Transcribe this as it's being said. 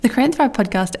Create and Thrive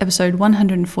podcast, episode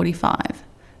 145,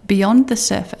 Beyond the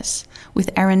Surface, with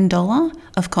Erin Dollar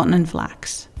of Cotton and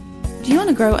Flax. Do you want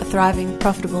to grow a thriving,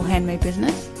 profitable handmade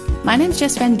business? My name's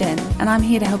Jess Van Den, and I'm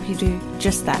here to help you do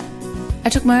just that. I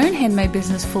took my own handmade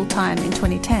business full-time in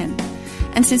 2010,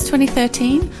 and since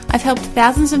 2013, I've helped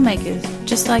thousands of makers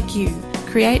just like you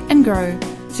create and grow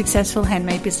successful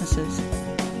handmade businesses.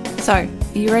 So,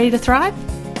 are you ready to thrive?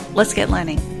 Let's get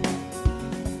learning.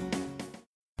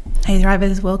 Hey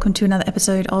Thrivers, welcome to another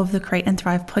episode of the Create and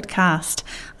Thrive podcast.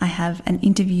 I have an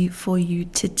interview for you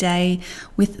today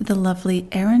with the lovely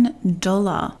Erin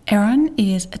Dollar. Erin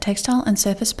is a textile and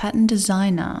surface pattern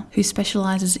designer who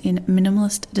specialises in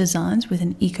minimalist designs with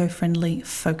an eco-friendly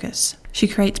focus. She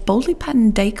creates boldly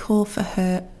patterned decor for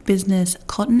her business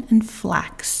Cotton and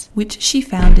Flax, which she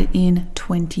founded in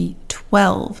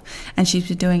 2012, and she's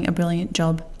been doing a brilliant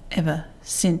job ever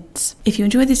since. If you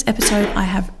enjoyed this episode, I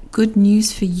have good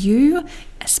news for you,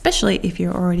 especially if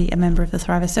you're already a member of the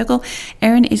Thriver Circle.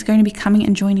 Erin is going to be coming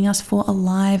and joining us for a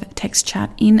live text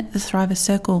chat in the Thriver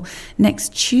Circle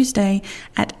next Tuesday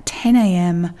at 10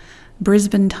 a.m.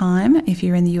 Brisbane time. If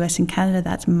you're in the US and Canada,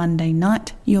 that's Monday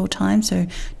night your time. So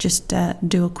just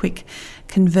do a quick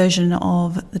conversion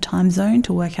of the time zone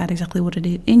to work out exactly what it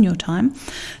is in your time.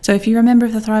 So if you're a member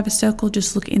of the Thriver Circle,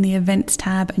 just look in the events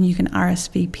tab and you can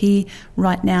RSVP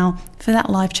right now for that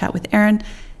live chat with Erin.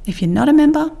 If you're not a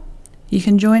member, you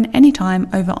can join anytime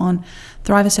over on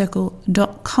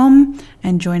thrivercircle.com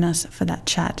and join us for that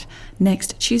chat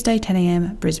next Tuesday, 10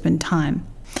 a.m. Brisbane time.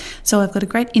 So I've got a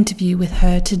great interview with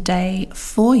her today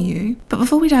for you. But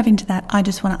before we dive into that, I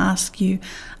just want to ask you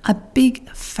a big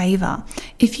favor.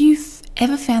 If you've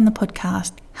ever found the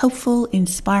podcast helpful,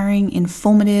 inspiring,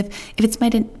 informative, if it's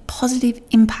made a positive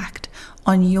impact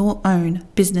on your own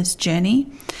business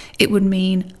journey, it would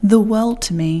mean the world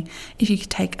to me if you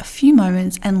could take a few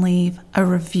moments and leave a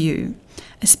review,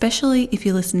 especially if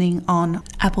you're listening on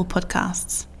Apple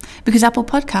Podcasts. Because Apple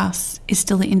Podcasts is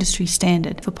still the industry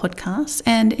standard for podcasts,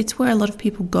 and it's where a lot of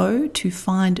people go to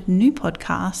find new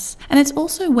podcasts, and it's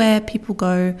also where people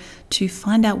go to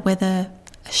find out whether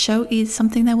a show is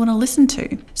something they want to listen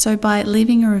to. So by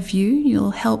leaving a review,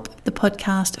 you'll help the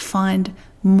podcast find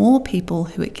more people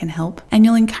who it can help, and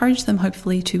you'll encourage them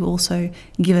hopefully to also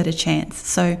give it a chance.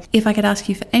 So if I could ask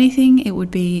you for anything, it would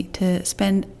be to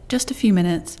spend just a few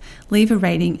minutes, leave a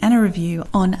rating and a review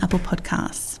on Apple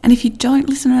Podcasts. And if you don't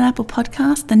listen on Apple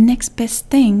Podcasts, the next best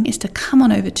thing is to come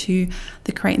on over to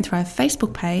the Create and Thrive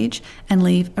Facebook page and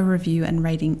leave a review and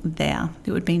rating there.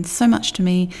 It would mean so much to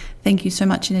me. Thank you so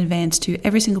much in advance to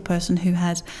every single person who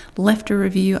has left a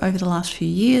review over the last few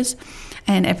years,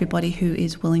 and everybody who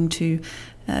is willing to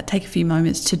take a few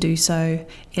moments to do so.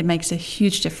 It makes a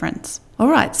huge difference. All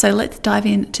right, so let's dive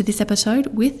into this episode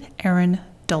with Erin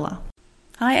Dollar.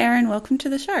 Hi, Erin. Welcome to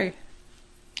the show.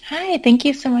 Hi. Thank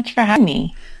you so much for having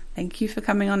me. Thank you for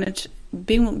coming on and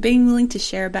being willing to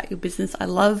share about your business. I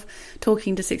love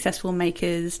talking to successful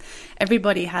makers.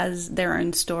 Everybody has their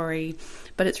own story,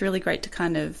 but it's really great to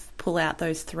kind of pull out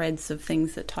those threads of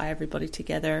things that tie everybody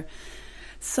together.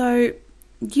 So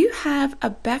you have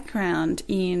a background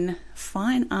in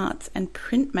fine arts and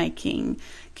printmaking.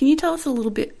 Can you tell us a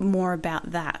little bit more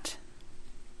about that?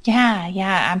 Yeah,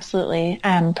 absolutely.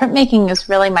 Printmaking is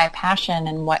really my passion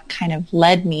and what kind of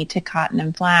led me to Cotton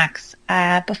and Flax.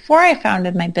 Before I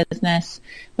founded my business,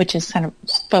 which is kind of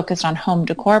focused on home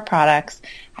decor products,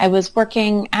 I was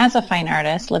working as a fine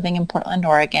artist living in Portland,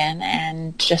 Oregon,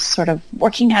 and just sort of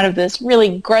working out of this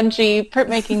really grungy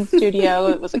printmaking studio.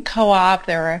 It was a co-op.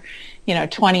 There were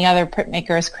 20 other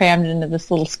printmakers crammed into this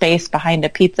little space behind a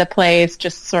pizza place,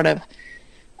 just sort of,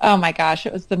 oh my gosh,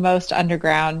 it was the most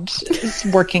underground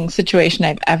working situation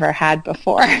I've ever had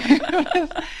before. It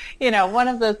was, one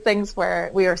of those things where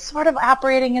we were sort of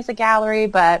operating as a gallery,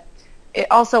 but it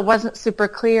also wasn't super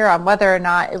clear on whether or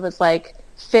not it was like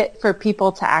fit for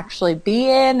people to actually be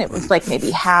in. It was like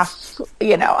maybe half,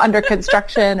 under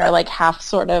construction or like half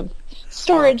sort of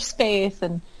storage space.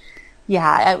 And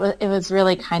yeah, it was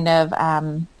really kind of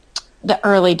the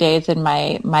early days in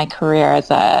my career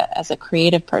as a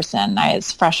creative person. I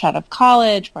was fresh out of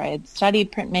college where I had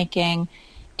studied printmaking,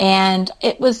 and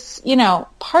it was,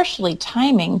 partially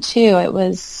timing too. It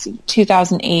was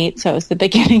 2008, so it was the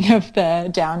beginning of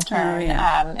the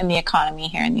downturn in the economy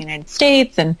here in the United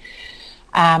States, and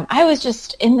I was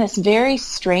just in this very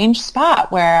strange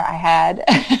spot where I had,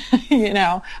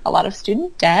 a lot of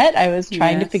student debt. I was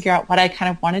trying to figure out what I kind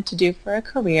of wanted to do for a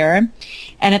career.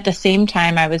 And at the same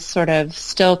time, I was sort of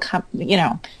still, kind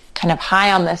of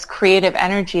high on this creative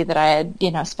energy that I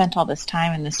had, spent all this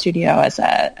time in the studio as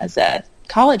a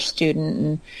college student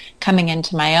and coming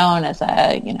into my own as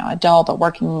a, adult, a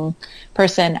working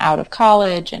person out of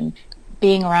college and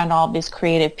being around all these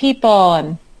creative people.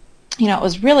 And, it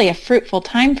was really a fruitful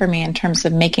time for me in terms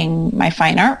of making my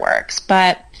fine artworks.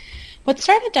 But what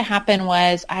started to happen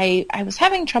was I was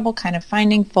having trouble kind of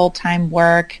finding full-time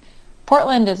work.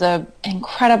 Portland is an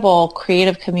incredible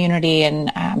creative community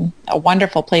and a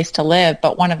wonderful place to live,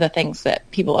 but one of the things that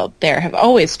people out there have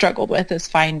always struggled with is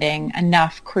finding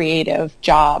enough creative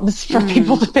jobs for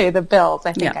people to pay the bills.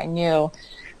 I think I knew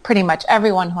pretty much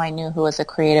everyone who I knew who was a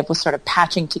creative was sort of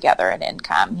patching together an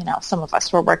income. Some of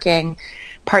us were working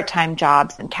part-time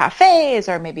jobs in cafes,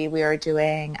 or maybe we were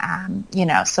doing,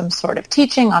 some sort of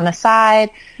teaching on the side.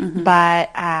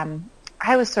 But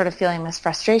I was sort of feeling this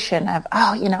frustration of,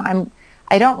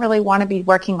 I don't really want to be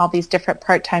working all these different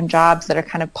part-time jobs that are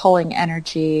kind of pulling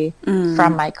energy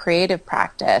from my creative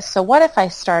practice. So what if I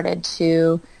started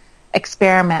to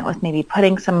experiment with maybe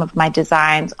putting some of my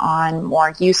designs on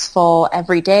more useful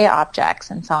everyday objects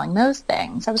and selling those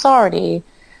things? I was already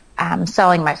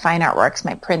selling my fine artworks,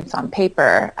 my prints on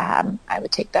paper. I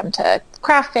would take them to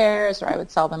craft fairs, or I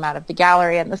would sell them out of the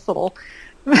gallery in this little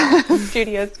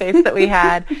studio space that we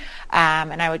had.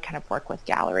 And I would kind of work with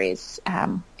galleries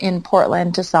in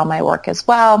Portland to sell my work as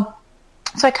well.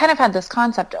 So I kind of had this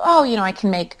concept of, I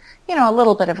can make, a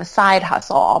little bit of a side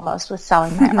hustle almost with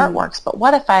selling my artworks. But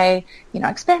what if I,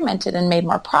 experimented and made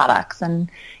more products and,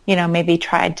 maybe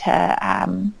tried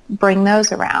to bring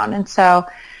those around? And so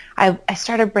I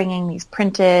started bringing these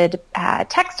printed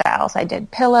textiles. I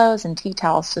did pillows and tea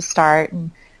towels to start,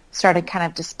 and started kind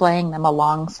of displaying them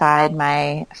alongside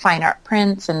my fine art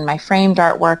prints and my framed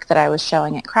artwork that I was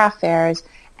showing at craft fairs.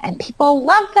 And people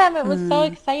loved them. It was so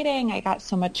exciting. I got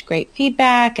so much great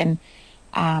feedback. And,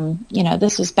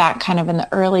 this was back kind of in the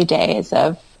early days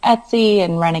of Etsy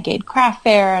and Renegade Craft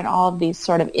Fair and all of these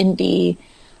sort of indie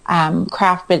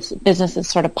craft businesses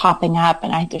sort of popping up.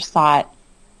 And I just thought,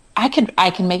 I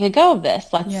can make a go of this.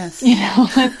 Let's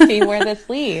see where this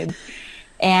leads.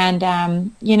 And,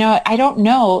 I don't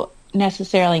know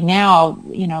necessarily now,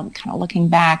 kind of looking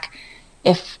back,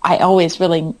 if I always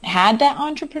really had that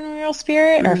entrepreneurial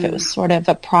spirit or if it was sort of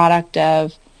a product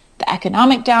of the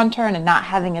economic downturn and not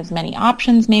having as many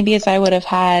options maybe as I would have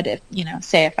had if,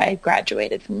 say if I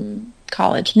graduated from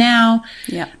college now.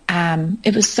 Yeah.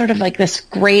 It was sort of like this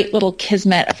great little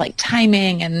kismet of like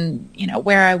timing and,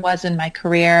 where I was in my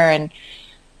career and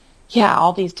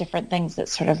all these different things that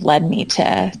sort of led me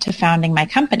to founding my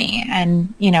company.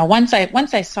 And, once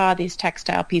I saw these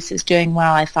textile pieces doing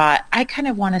well, I thought I kind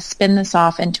of want to spin this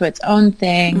off into its own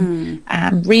thing,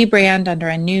 rebrand under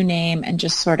a new name and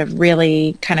just sort of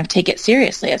really kind of take it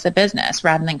seriously as a business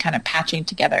rather than kind of patching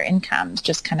together incomes,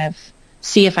 just kind of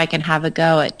see if I can have a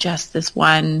go at just this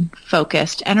one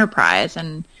focused enterprise.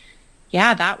 And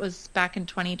that was back in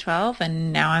 2012,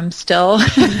 and now I'm still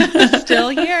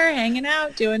here hanging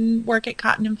out, doing work at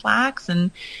Cotton and Flax.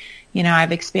 And,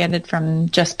 I've expanded from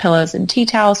just pillows and tea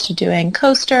towels to doing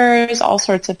coasters, all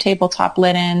sorts of tabletop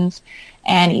linens,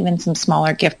 and even some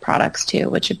smaller gift products too,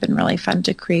 which have been really fun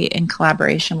to create in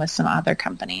collaboration with some other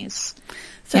companies.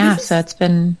 So it's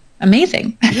been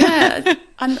amazing.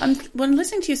 When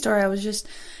listening to your story,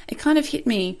 it kind of hit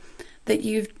me that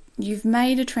you've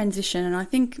made a transition, and I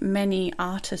think many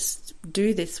artists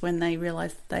do this when they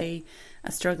realize they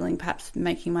are struggling, perhaps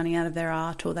making money out of their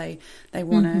art, or they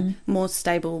want a more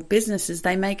stable businesses.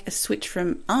 They make a switch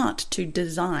from art to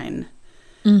design,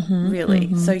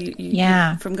 really. So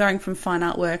you from going from fine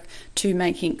artwork to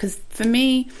making, because for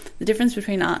me, the difference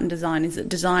between art and design is that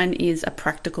design is a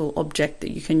practical object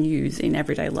that you can use in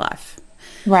everyday life.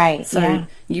 Right. So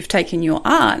you've taken your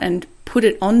art and put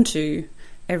it onto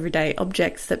everyday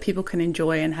objects that people can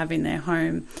enjoy and have in their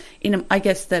home, I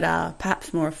guess that are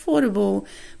perhaps more affordable,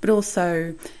 but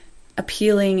also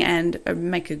appealing and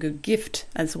make a good gift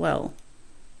as well.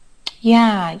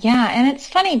 Yeah. And it's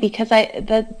funny because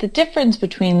the difference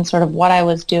between sort of what I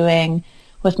was doing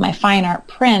with my fine art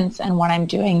prints and what I'm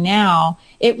doing now,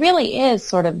 it really is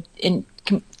sort of in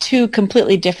two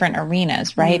completely different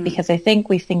arenas, right? Because I think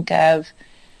we think of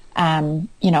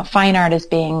fine art as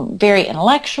being very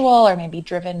intellectual or maybe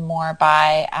driven more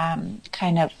by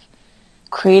kind of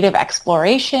creative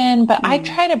exploration. But I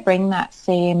try to bring that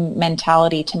same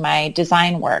mentality to my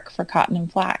design work for Cotton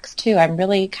and Flax too. I'm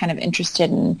really kind of interested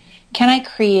in, can I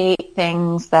create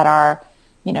things that are,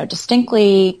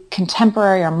 distinctly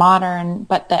contemporary or modern,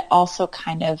 but that also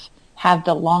kind of have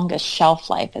the longest shelf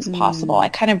life as possible. I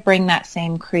kind of bring that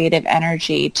same creative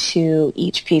energy to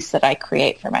each piece that I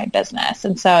create for my business.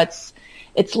 And so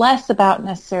it's less about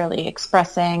necessarily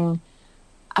expressing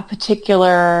a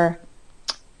particular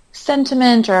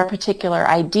sentiment or a particular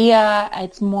idea.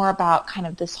 It's more about kind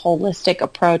of this holistic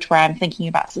approach where I'm thinking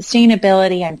about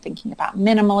sustainability, I'm thinking about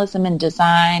minimalism in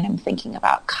design, I'm thinking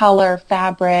about color,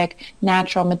 fabric,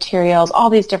 natural materials, all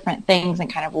these different things,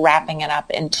 and kind of wrapping it up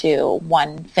into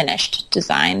one finished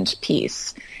designed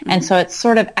piece. Mm-hmm. And so it's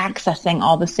sort of accessing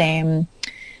all the same,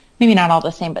 maybe not all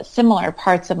the same, but similar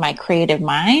parts of my creative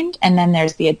mind. And then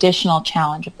there's the additional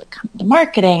challenge of the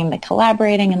marketing, the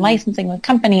collaborating and licensing with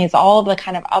companies, all of the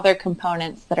kind of other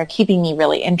components that are keeping me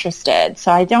really interested.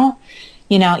 So I don't,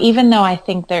 even though I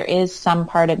think there is some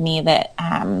part of me that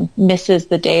misses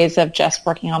the days of just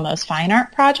working on those fine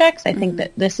art projects, I think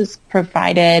that this has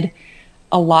provided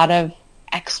a lot of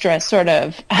extra sort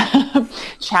of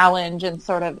challenge and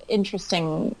sort of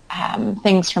interesting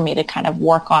things for me to kind of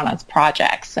work on as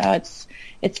projects. So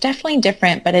it's definitely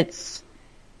different, but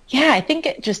I think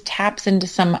it just taps into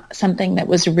something that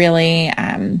was really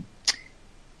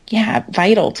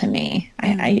vital to me.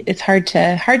 It's hard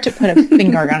to put a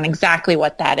finger on exactly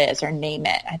what that is or name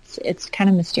it. It's kind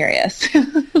of mysterious.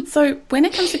 So when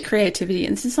it comes to creativity,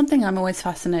 and this is something I'm always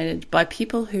fascinated by,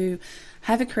 people who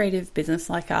have a creative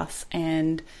business like us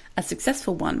and a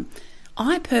successful one.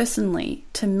 I personally,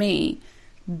 to me,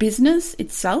 business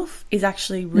itself is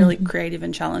actually really creative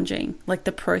and challenging. Like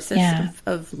the process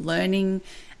of learning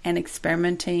and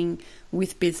experimenting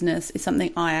with business is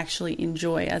something I actually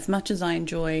enjoy as much as I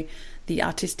enjoy the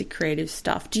artistic creative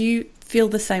stuff. Do you feel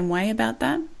the same way about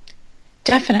that?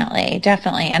 Definitely.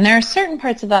 And there are certain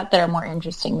parts of that are more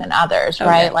interesting than others,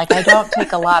 right? Yeah. Like I don't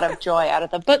take a lot of joy out of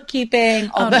the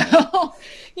bookkeeping, although,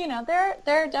 there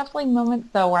are definitely moments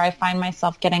though where I find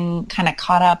myself getting kind of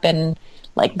caught up in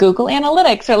like Google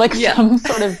Analytics or like some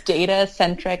sort of data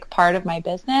centric part of my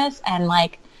business. And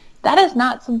like, that is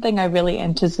not something I really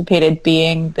anticipated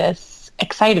being this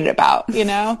excited about,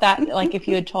 that like if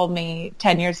you had told me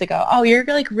 10 years ago, oh, you're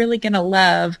like really going to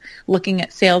love looking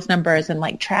at sales numbers and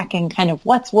like tracking kind of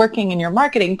what's working in your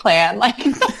marketing plan. Like,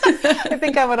 I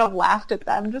think I would have laughed at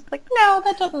them. Just like, no,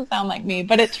 that doesn't sound like me.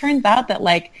 But it turns out that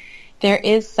like there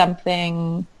is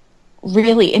something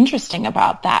really interesting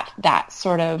about that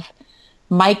sort of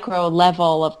micro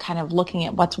level of kind of looking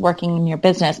at what's working in your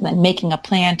business and then making a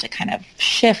plan to kind of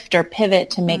shift or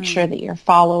pivot to make sure that you're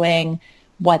following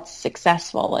what's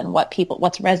successful and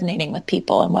what's resonating with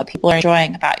people and what people are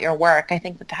enjoying about your work. I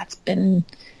think that's been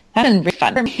really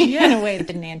fun for me in a way that I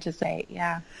didn't anticipate.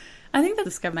 Yeah. I think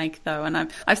that's going to make though. And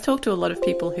I've talked to a lot of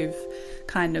people who've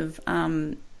kind of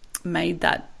made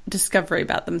that discovery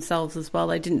about themselves as well.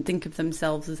 They didn't think of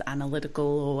themselves as analytical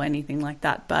or anything like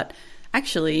that, but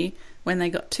actually when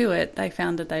they got to it, they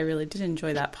found that they really did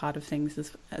enjoy that part of things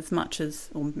as much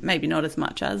as, or maybe not as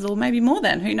much as, or maybe more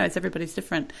than, who knows, everybody's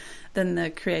different, than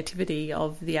the creativity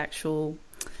of the actual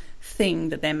thing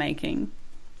that they're making.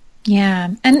 Yeah.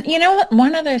 And you know what?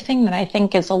 One other thing that I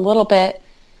think is a little bit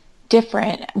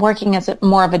different working as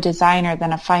more of a designer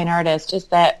than a fine artist is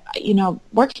that,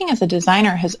 working as a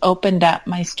designer has opened up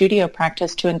my studio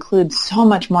practice to include so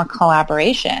much more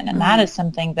collaboration. And that is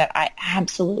something that I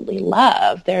absolutely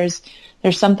love. There's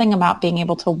something about being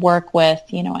able to work with,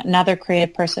 another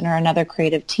creative person or another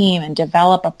creative team and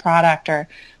develop a product or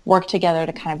work together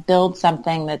to kind of build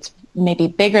something that's maybe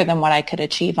bigger than what I could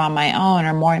achieve on my own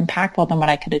or more impactful than what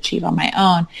I could achieve on my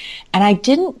own. And I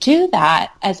didn't do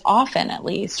that as often, at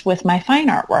least, with my fine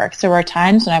art work. So there were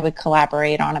times when I would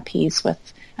collaborate on a piece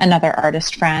with another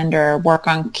artist friend or work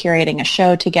on curating a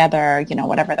show together,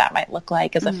 whatever that might look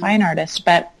like as a fine artist.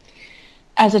 But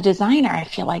as a designer, I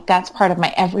feel like that's part of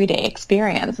my everyday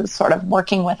experience is sort of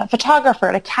working with a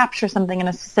photographer to capture something in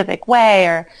a specific way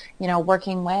or,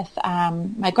 working with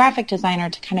my graphic designer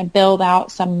to kind of build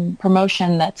out some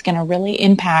promotion that's going to really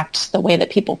impact the way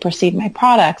that people perceive my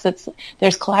products.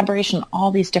 There's collaboration on all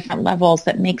these different levels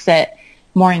that makes it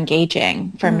more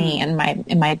engaging for me in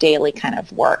my daily kind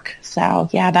of work. So,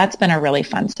 yeah, that's been a really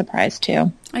fun surprise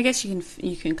too. I guess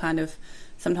you can kind of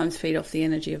sometimes feed off the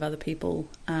energy of other people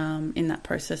in that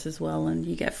process as well, and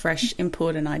you get fresh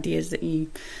input and ideas that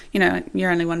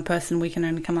you're only one person. We can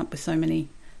only come up with so many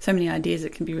ideas.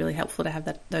 It can be really helpful to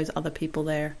have those other people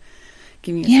there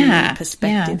giving you some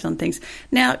perspectives on things.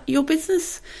 Now, your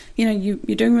business, you're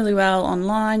doing really well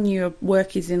online. Your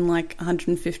work is in like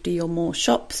 150 or more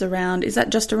shops around. Is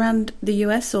that just around the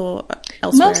US or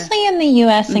elsewhere? Mostly in the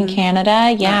US and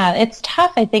Canada. Yeah, it's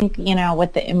tough, I think,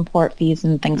 with the import fees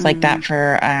and things like that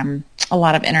for a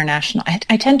lot of international.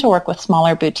 I tend to work with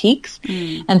smaller boutiques,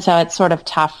 and so it's sort of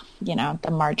tough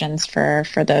the margins for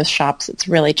those shops. It's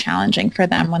really challenging for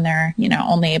them when they're,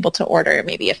 only able to order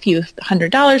maybe a few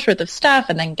 $100s worth of stuff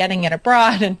and then getting it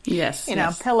abroad. And, yes.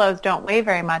 Pillows don't weigh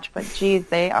very much, but geez,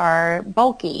 they are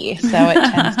bulky. So it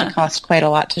tends to cost quite a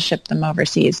lot to ship them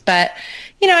overseas. But,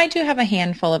 I do have a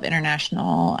handful of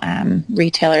international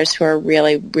retailers who are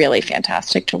really, really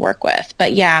fantastic to work with.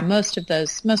 But yeah, most of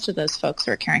those folks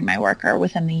who are carrying my work are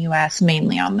within the U.S.,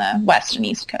 mainly on the West and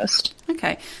East Coast.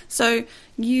 Okay. So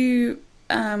you,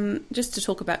 just to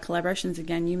talk about collaborations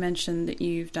again, you mentioned that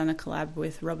you've done a collab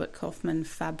with Robert Kaufman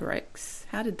Fabrics.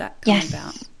 How did that come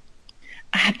about?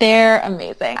 They're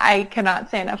amazing. I cannot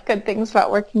say enough good things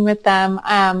about working with them.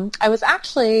 I was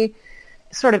actually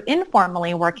sort of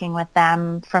informally working with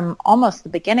them from almost the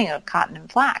beginning of Cotton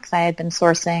and Flax. I had been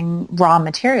sourcing raw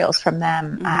materials from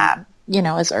them,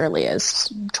 as early as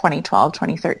 2012,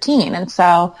 2013. And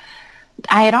so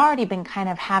I had already been kind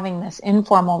of having this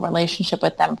informal relationship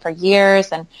with them for years.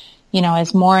 And,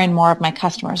 as more and more of my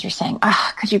customers were saying,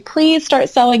 could you please start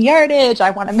selling yardage?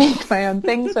 I want to make my own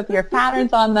things with your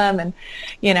patterns on them. And,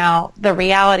 the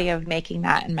reality of making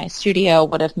that in my studio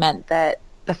would have meant that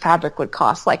the fabric would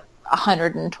cost like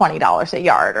 $120 a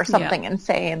yard or something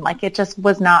insane. Like it just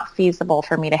was not feasible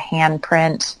for me to hand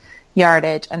print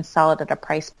yardage and sell it at a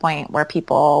price point where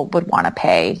people would want to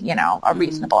pay, a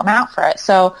reasonable amount for it.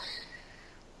 So,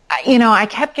 I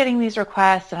kept getting these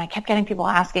requests and I kept getting people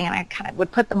asking, and I kind of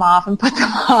would put them off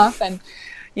and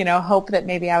hope that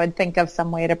maybe I would think of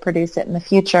some way to produce it in the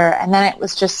future. And then it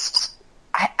was just,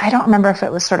 I don't remember if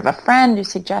it was sort of a friend who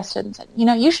suggested and said,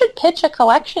 you should pitch a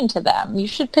collection to them. You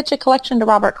should pitch a collection to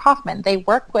Robert Kaufman. They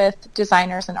work with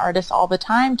designers and artists all the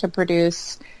time to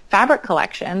produce fabric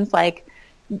collections. Like,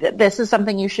 this is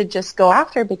something you should just go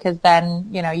after, because then,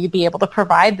 you'd be able to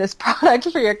provide this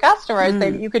product for your customers.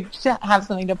 You could have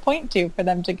something to point to for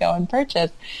them to go and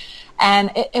purchase.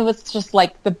 And it was just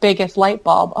like the biggest light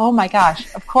bulb. Oh my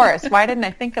gosh, of course. Why didn't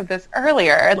I think of this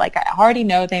earlier? Like, I already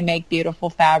know they make beautiful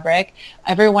fabric.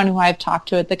 Everyone who I've talked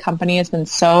to at the company has been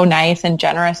so nice and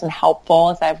generous and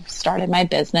helpful as I've started my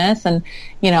business. And,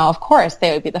 of course,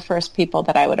 they would be the first people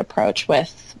that I would approach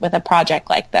with a project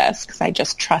like this, because I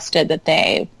just trusted that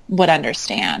they would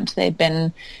understand. They'd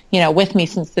been, with me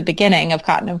since the beginning of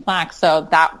Cotton and Flax. So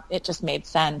that it just made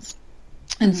sense.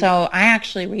 And so I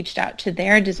actually reached out to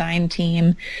their design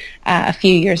team a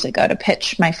few years ago to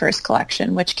pitch my first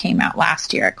collection, which came out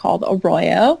last year, called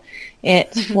Arroyo.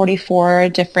 It's 44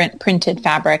 different printed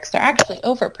fabrics. They're actually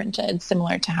overprinted,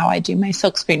 similar to how I do my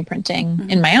silkscreen printing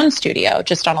in my own studio,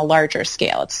 just on a larger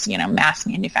scale. It's, mass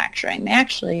manufacturing. They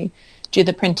actually do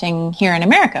the printing here in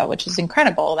America, which is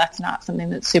incredible. That's not something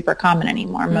that's super common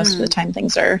anymore. Most of the time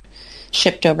things are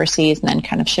shipped overseas and then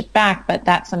kind of shipped back, but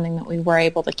that's something that we were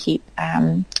able to keep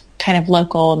kind of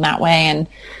local in that way. And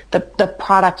the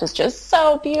product is just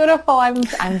so beautiful.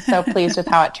 I'm so pleased with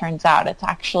how it turns out. It's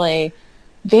actually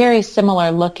very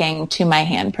similar looking to my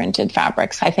hand printed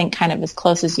fabrics. I think kind of as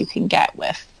close as you can get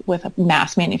with a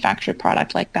mass manufactured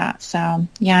product like that. So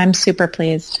yeah, I'm super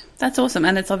pleased. That's awesome.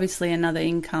 And it's obviously another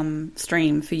income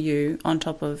stream for you on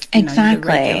top of your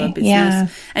regular business. Yeah.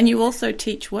 And you also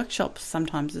teach workshops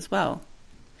sometimes as well.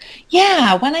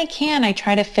 Yeah, when I can, I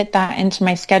try to fit that into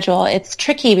my schedule. It's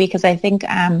tricky because I think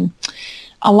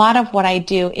a lot of what I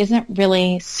do isn't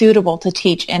really suitable to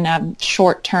teach in a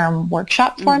short-term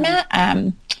workshop format.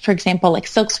 For example, like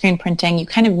silkscreen printing, you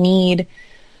kind of need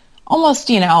almost,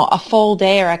 a full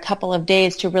day or a couple of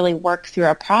days to really work through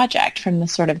a project, from the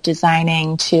sort of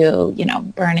designing to,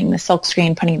 burning the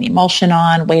silkscreen, putting the emulsion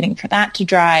on, waiting for that to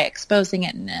dry, exposing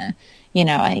it in a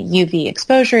UV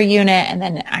exposure unit, and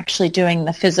then actually doing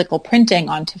the physical printing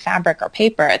onto fabric or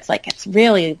paper. It's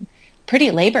really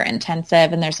pretty labor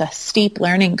intensive, and there's a steep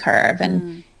learning curve.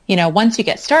 And, once you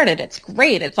get started, it's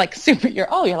great. It's like super, you're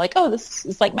like, oh, this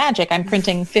is like magic. I'm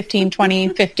printing 15, 20,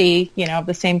 50, of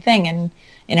the same thing in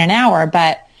an hour.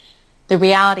 But the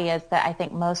reality is that I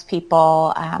think most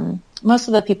people, most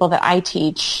of the people that I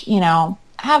teach,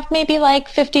 have maybe like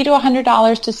 $50 to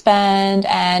 $100 to spend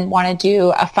and want to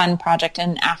do a fun project in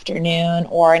an afternoon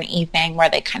or an evening where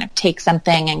they kind of take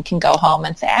something and can go home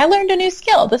and say, I learned a new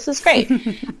skill. This is great.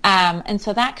 And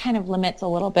so that kind of limits a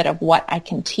little bit of what I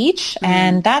can teach.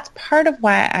 And that's part of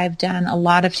why I've done a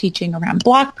lot of teaching around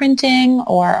block printing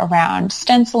or around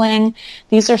stenciling.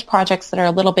 These are projects that are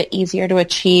a little bit easier to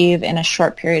achieve in a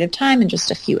short period of time, in just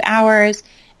a few hours.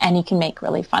 And you can make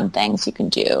really fun things. You can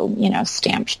do,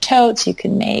 stamped totes. You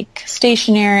can make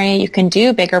stationery. You can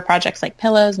do bigger projects like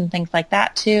pillows and things like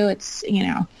that too. It's,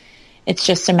 it's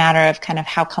just a matter of kind of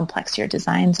how complex your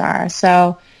designs are.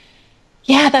 So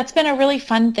yeah, that's been a really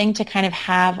fun thing to kind of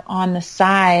have on the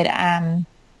side.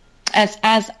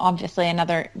 as obviously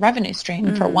another revenue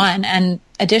stream for one, and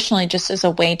additionally just as a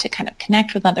way to kind of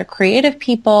connect with other creative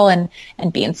people and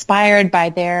be inspired by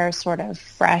their sort of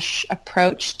fresh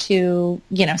approach to,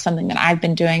 something that I've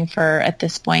been doing for, at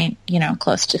this point,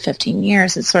 close to 15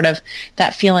 years. It's sort of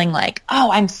that feeling like,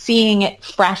 oh, I'm seeing it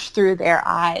fresh through their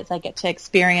eyes. I get to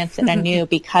experience it anew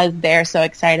because they're so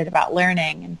excited about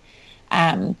learning.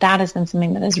 And that has been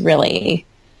something that has really,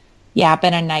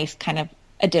 been a nice kind of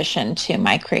addition to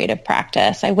my creative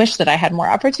practice. I wish that I had more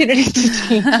opportunities to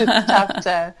teach.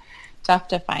 It's tough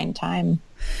to find time.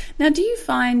 Now, do you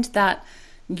find that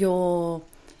your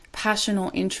passion or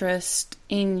interest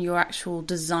in your actual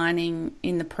designing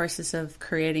in the process of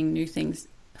creating new things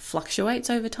fluctuates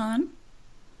over time?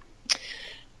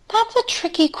 That's a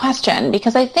tricky question,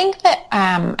 because I think that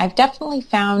I've definitely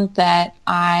found that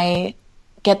I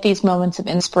get these moments of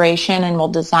inspiration and will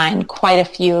design quite a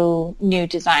few new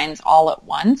designs all at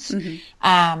once.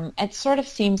 It sort of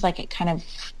seems like it kind of,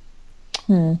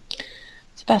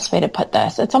 it's the best way to put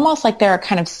this. It's almost like there are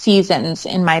kind of seasons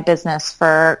in my business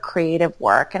for creative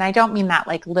work. And I don't mean that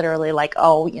like literally like,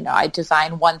 I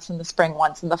design once in the spring,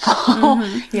 once in the fall.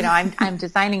 I'm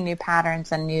designing new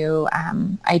patterns and new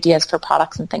ideas for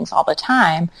products and things all the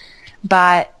time.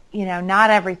 But not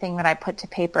everything that I put to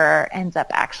paper ends up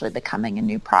actually becoming a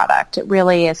new product. It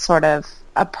really is sort of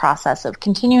a process of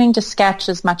continuing to sketch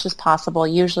as much as possible,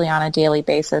 usually on a daily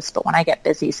basis. But when I get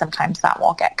busy, sometimes that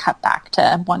will get cut back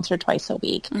to once or twice a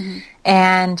week.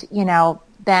 And,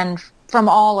 then from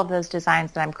all of those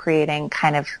designs that I'm creating,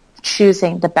 kind of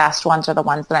choosing the best ones or the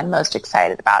ones that I'm most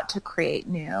excited about to create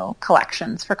new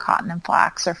collections for Cotton and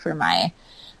Flax or for my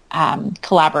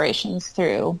collaborations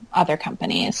through other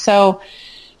companies. So,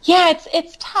 yeah,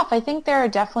 it's tough. I think there are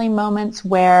definitely moments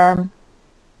where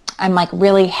I'm like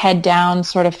really head down,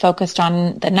 sort of focused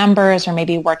on the numbers, or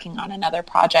maybe working on another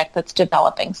project that's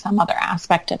developing some other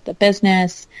aspect of the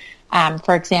business.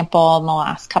 For example, in the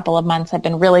last couple of months, I've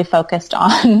been really focused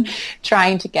on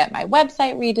trying to get my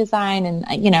website redesigned.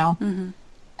 And,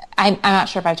 I'm not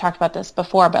sure if I've talked about this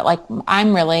before, but like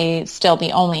I'm really still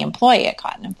the only employee at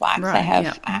Cotton and Flax.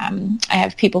 Right, I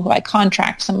have people who I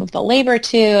contract some of the labor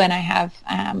to, and I have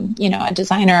a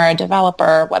designer, a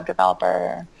developer, web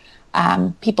developer,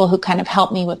 people who kind of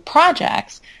help me with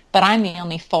projects. But I'm the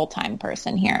only full-time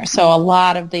person here, so a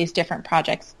lot of these different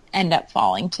projects end up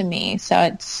falling to me.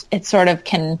 So it sort of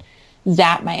can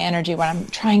zap my energy when I'm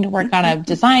trying to work on a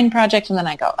design project, and then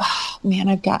I go, oh man,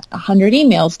 I've got 100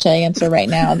 emails to answer right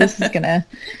now. This is going to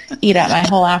eat up my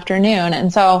whole afternoon.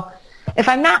 And so if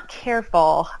I'm not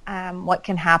careful, what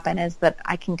can happen is that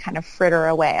I can kind of fritter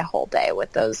away a whole day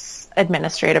with those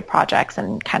administrative projects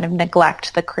and kind of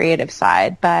neglect the creative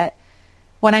side. But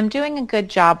when I'm doing a good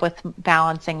job with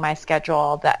balancing my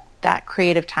schedule, that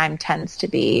creative time tends to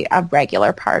be a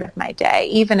regular part of my day,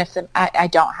 even if I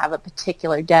don't have a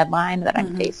particular deadline that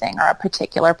I'm facing or a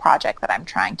particular project that I'm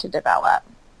trying to develop.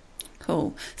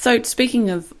 Cool. So speaking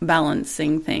of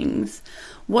balancing things,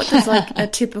 what does like a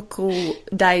typical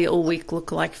day or week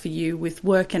look like for you with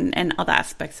work and other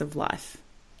aspects of life?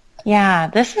 Yeah,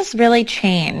 this has really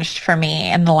changed for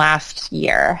me in the last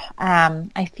year.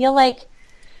 I feel like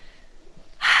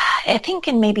I think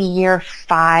in maybe year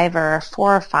 5 or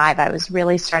 4 or 5, I was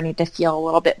really starting to feel a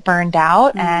little bit burned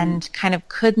out and kind of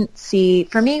couldn't see.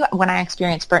 For me, when I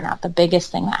experience burnout, the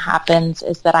biggest thing that happens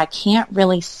is that I can't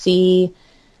really see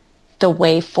the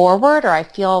way forward, or I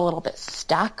feel a little bit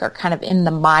stuck or kind of in the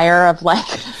mire of like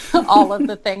all of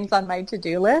the things on my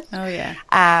to-do list. Oh, yeah.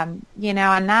 And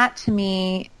that to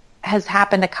me has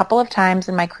happened a couple of times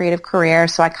in my creative career.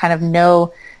 So I kind of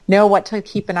know what to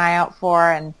keep an eye out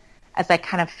for. And as I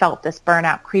kind of felt this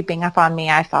burnout creeping up on me,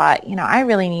 I thought, I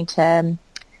really need to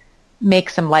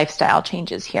make some lifestyle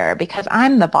changes here because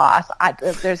I'm the boss.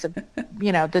 There's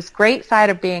this great side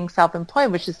of being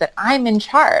self-employed, which is that I'm in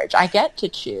charge. I get to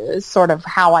choose sort of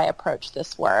how I approach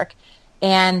this work.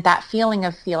 And that feeling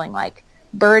of feeling like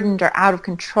burdened or out of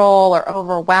control or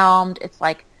overwhelmed, it's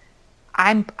like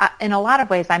I'm in a lot of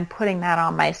ways, I'm putting that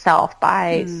on myself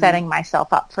by setting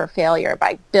myself up for failure,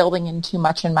 by building in too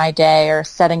much in my day or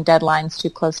setting deadlines too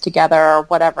close together or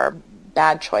whatever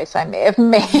bad choice I may have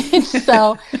made.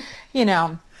 So,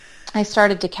 I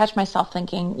started to catch myself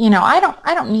thinking, I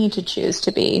don't need to choose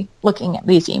to be looking at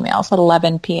these emails at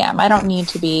 11 p.m. I don't need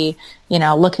to be,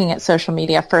 looking at social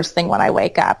media first thing when I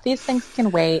wake up. These things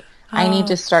can wait. I need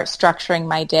to start structuring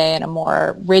my day in a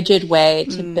more rigid way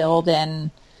to build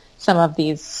in some of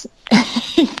these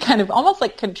kind of almost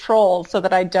like controls so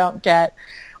that I don't get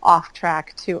off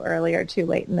track too early or too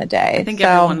late in the day. I think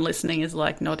everyone listening is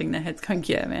like nodding their heads going,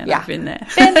 yeah, man, I've been there.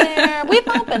 Been there. We've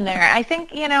all been there. I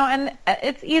think, and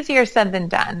it's easier said than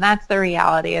done. That's the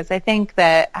reality. Is I think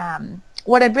that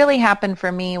what had really happened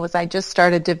for me was I just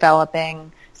started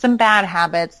developing some bad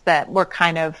habits that were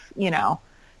kind of,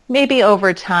 maybe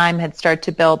over time had started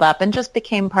to build up and just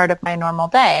became part of my normal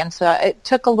day. And so it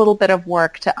took a little bit of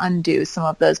work to undo some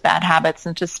of those bad habits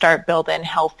and to start building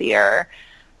healthier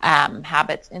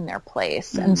habits in their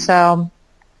place. And so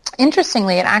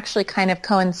interestingly, it actually kind of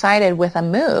coincided with a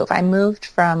move. I moved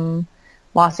from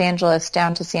Los Angeles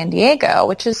down to San Diego,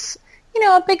 which is,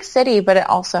 a big city, but it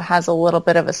also has a little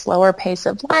bit of a slower pace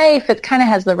of life. It kind of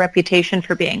has the reputation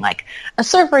for being like a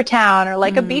surfer town or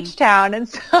like a beach town. And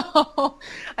so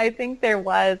I think there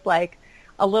was like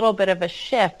a little bit of a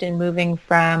shift in moving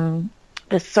from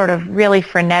this sort of really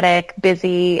frenetic,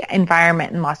 busy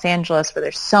environment in Los Angeles where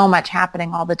there's so much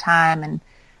happening all the time,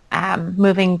 and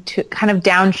moving to kind of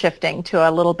downshifting to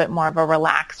a little bit more of a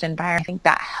relaxed environment. I think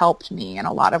that helped me in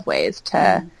a lot of ways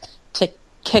to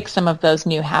kick some of those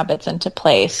new habits into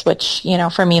place, which,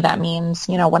 for me, that means,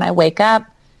 when I wake up,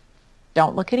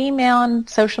 don't look at email and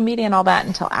social media and all that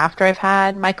until after I've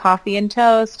had my coffee and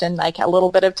toast and like a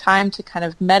little bit of time to kind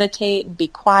of meditate and be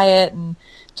quiet and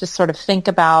just sort of think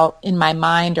about in my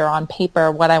mind or on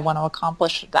paper what I want to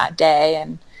accomplish that day,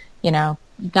 and,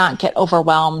 not get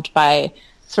overwhelmed by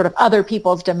sort of other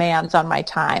people's demands on my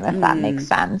time, if that makes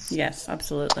sense. Yes,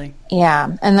 absolutely.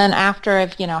 Yeah. And then after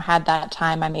I've, had that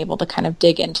time, I'm able to kind of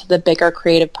dig into the bigger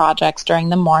creative projects during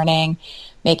the morning,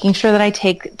 making sure that I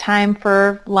take time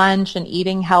for lunch and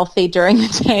eating healthy during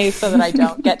the day so that I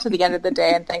don't get to the end of the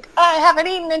day and think, I haven't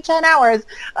eaten in 10 hours.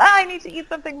 I need to eat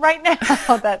something right now.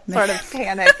 That sort of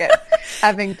panic at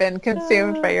having been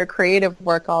consumed by your creative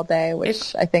work all day,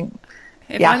 which I think,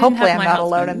 hopefully I'm not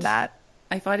alone in that.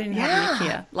 If I didn't have Nick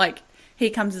here, like he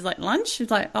comes as like lunch, he's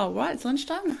like, oh, right, it's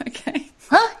lunchtime. Okay.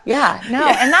 Huh? Yeah, no.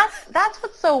 Yeah. And that's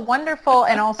what's so wonderful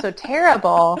and also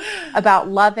terrible about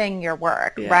loving your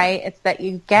work, right? It's that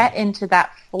you get into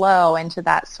that flow, into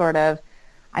that sort of,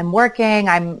 I'm working,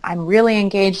 I'm really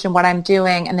engaged in what I'm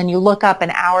doing. And then you look up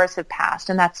and hours have passed,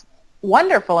 and that's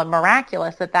wonderful and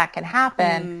miraculous that can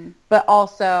happen, but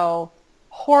also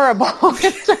horrible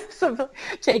in terms of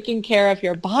taking care of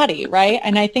your body, right?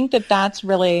 And I think that that's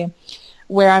really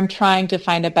where I'm trying to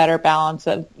find a better balance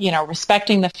of,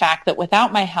 respecting the fact that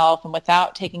without my health and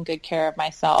without taking good care of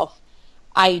myself,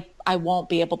 I won't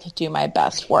be able to do my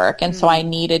best work. And so I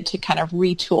needed to kind of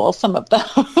retool some of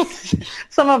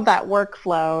some of that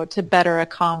workflow to better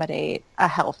accommodate a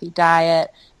healthy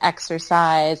diet,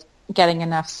 exercise, getting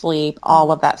enough sleep,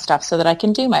 all of that stuff so that I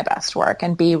can do my best work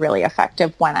and be really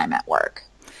effective when I'm at work.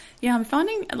 Yeah, I'm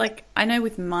finding, I know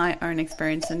with my own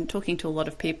experience and talking to a lot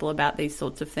of people about these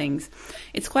sorts of things,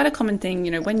 it's quite a common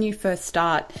thing, when you first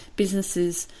start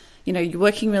businesses, you're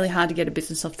working really hard to get a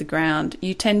business off the ground,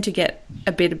 you tend to get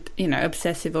a bit,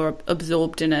 obsessive or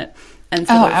absorbed in it. And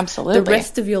so absolutely. The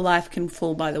rest of your life can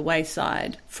fall by the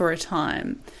wayside for a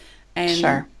time. And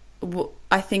sure.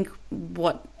 I think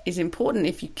what is important,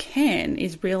 if you can,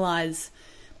 is realize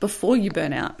before you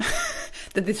burn out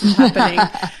that this is happening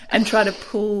and try to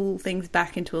pull things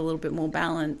back into a little bit more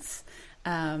balance.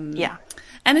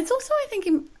 And it's also,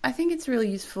 I think it's really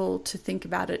useful to think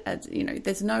about it as,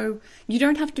 you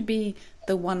don't have to be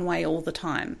the one way all the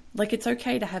time. Like, it's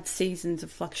okay to have seasons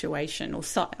of fluctuation, or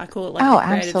I call it like a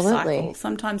creative cycle.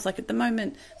 Sometimes, like at the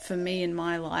moment for me in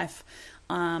my life,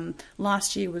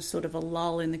 last year was sort of a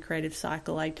lull in the creative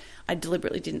cycle. I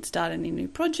deliberately didn't start any new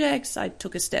projects. I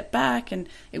took a step back, and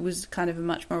it was kind of a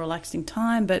much more relaxing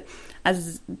time. But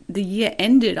as the year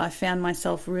ended, I found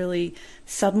myself really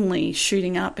suddenly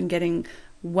shooting up and getting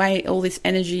all this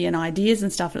energy and ideas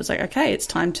and stuff. And it was like, okay, it's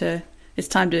time to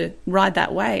ride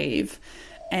that wave.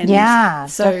 And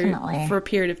so definitely. For a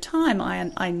period of time,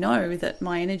 I know that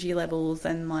my energy levels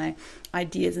and my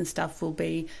ideas and stuff will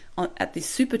be at this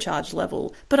supercharged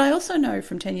level. But I also know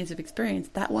from 10 years of experience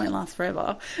that won't last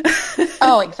forever.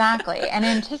 Oh, exactly. And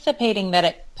anticipating that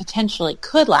it potentially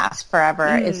could last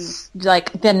forever is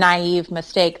like the naive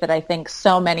mistake that I think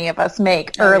so many of us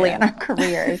make early in our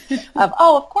careers of,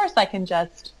 of course I can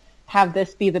just have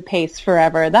this be the pace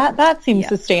forever. That seems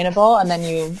sustainable, and then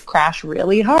you crash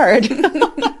really hard.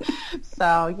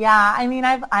 So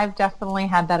I've definitely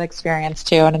had that experience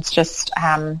too, and it's just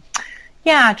trying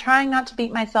not to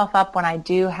beat myself up when I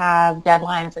do have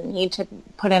deadlines and need to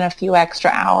put in a few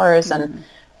extra hours, and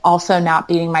also not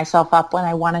beating myself up when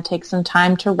I want to take some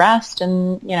time to rest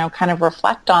and kind of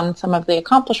reflect on some of the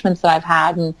accomplishments that I've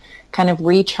had and kind of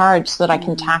recharge so that I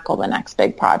can tackle the next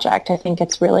big project. I think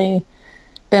it's really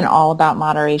been all about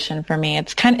moderation for me.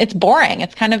 It's boring.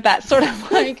 It's kind of that sort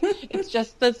of like, it's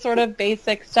just the sort of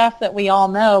basic stuff that we all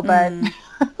know, but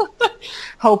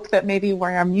hope that maybe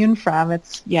we're immune from.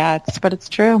 But it's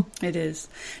true. It is.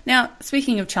 Now,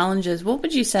 speaking of challenges, what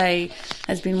would you say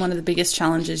has been one of the biggest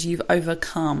challenges you've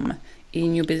overcome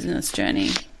in your business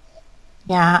journey?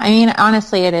 Yeah, I mean,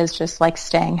 honestly, it is just like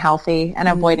staying healthy and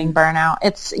avoiding burnout.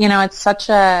 It's, it's such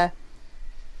a,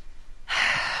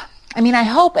 I mean, I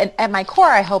hope at my core,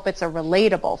 I hope it's a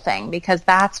relatable thing, because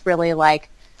that's really like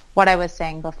what I was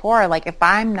saying before. Like, if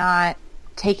I'm not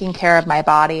taking care of my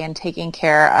body and taking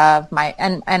care of my,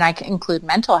 and I can include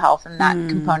mental health in that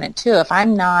component too. If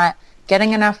I'm not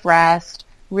getting enough rest,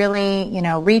 really,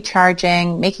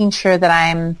 recharging, making sure that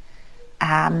I'm,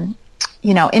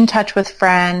 in touch with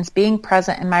friends, being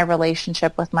present in my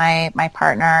relationship with my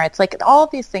partner. It's like all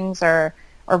of these things are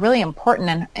really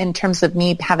important in terms of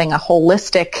me having a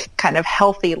holistic kind of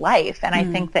healthy life. And I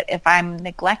think that if I'm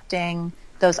neglecting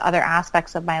those other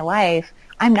aspects of my life,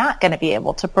 I'm not going to be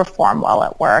able to perform well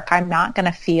at work. I'm not going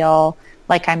to feel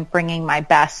like I'm bringing my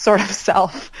best sort of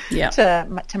self to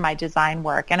my design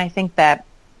work. And I think that,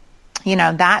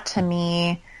 that to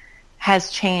me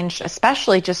has changed,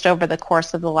 especially just over the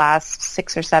course of the last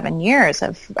 6 or 7 years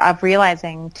of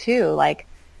realizing too, like,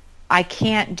 I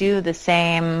can't do the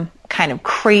same kind of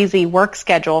crazy work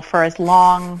schedule for as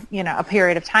long, a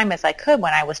period of time as I could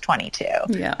when I was 22.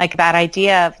 Yeah. Like that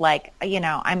idea of like,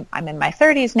 I'm in my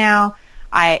 30s now.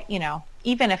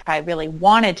 Even if I really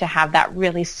wanted to have that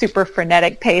really super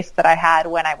frenetic pace that I had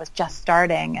when I was just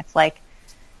starting, it's like,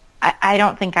 I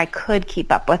don't think I could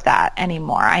keep up with that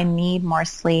anymore. I need more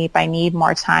sleep. I need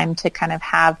more time to kind of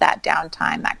have that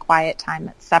downtime, that quiet time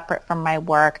that's separate from my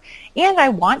work. And I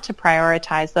want to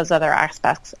prioritize those other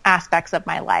aspects of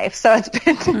my life. So it's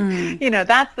been,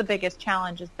 that's the biggest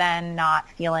challenge, is then not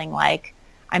feeling like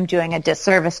I'm doing a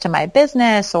disservice to my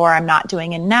business or I'm not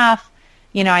doing enough.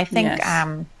 I think,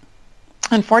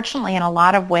 unfortunately, in a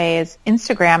lot of ways,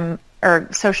 Instagram or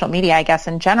social media, I guess,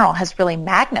 in general, has really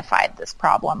magnified this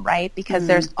problem, right? Because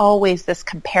there's always this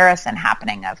comparison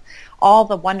happening of all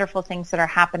the wonderful things that are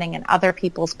happening in other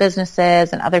people's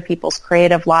businesses and other people's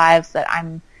creative lives that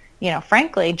I'm,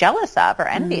 frankly, jealous of or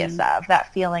envious of.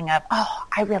 That feeling of, oh,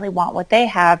 I really want what they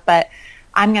have, but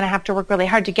I'm going to have to work really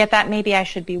hard to get that. Maybe I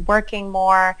should be working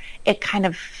more. It kind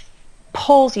of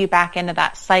pulls you back into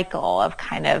that cycle of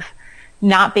kind of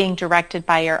not being directed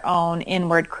by your own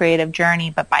inward creative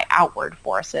journey, but by outward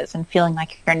forces, and feeling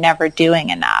like you're never doing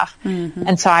enough.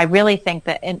 And so I really think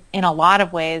that in a lot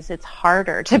of ways, it's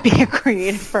harder to be a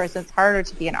creative person. It's harder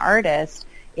to be an artist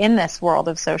in this world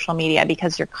of social media,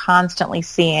 because you're constantly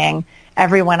seeing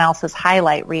everyone else's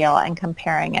highlight reel and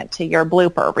comparing it to your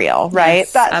blooper reel, right?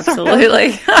 Yes, that's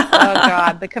absolutely. Oh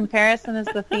God, the comparison is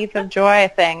the thief of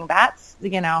joy thing. That's,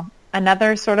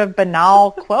 another sort of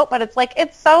banal quote, but it's like,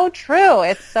 it's so true.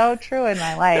 It's so true in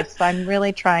my life. So I'm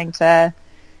really trying to,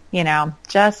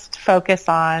 just focus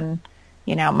on,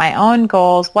 my own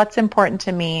goals, what's important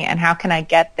to me, and how can I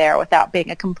get there without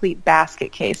being a complete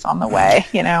basket case on the way,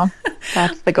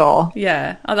 That's the goal.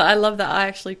 Yeah. I love that. I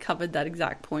actually covered that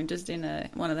exact point just in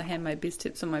one of the handmade biz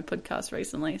tips on my podcast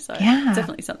recently. So it's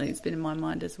definitely something that's been in my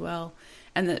mind as well,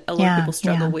 and that a lot of people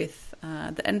struggle with.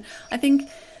 And I think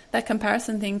that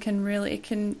comparison thing can really,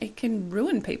 it can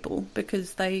ruin people,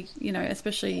 because they,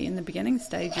 especially in the beginning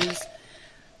stages,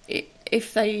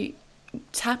 if they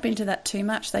tap into that too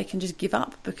much, they can just give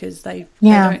up, because they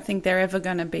don't think they're ever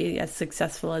going to be as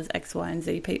successful as X, Y, and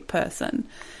Z person.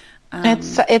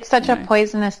 It's such a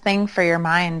poisonous thing for your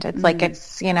mind. It's like,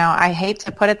 it's, I hate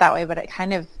to put it that way, but it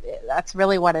kind of, that's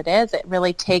really what it is. It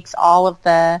really takes all of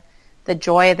the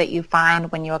joy that you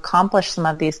find when you accomplish some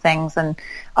of these things. And,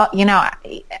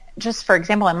 just for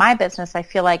example, in my business, I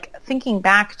feel like thinking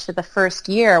back to the first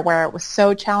year where it was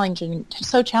so challenging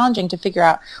to figure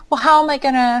out, well, how am I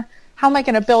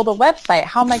going to build a website?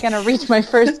 How am I going to reach my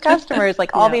first customers?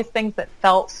 Like all these things that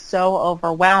felt so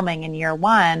overwhelming in year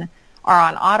one are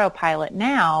on autopilot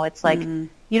now. It's like,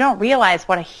 you don't realize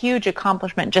what a huge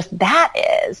accomplishment just that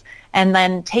is. And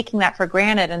then taking that for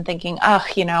granted and thinking,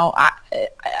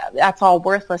 that's all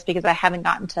worthless because I haven't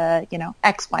gotten to,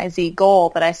 XYZ goal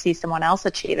that I see someone else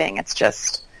achieving. It's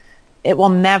just, it'll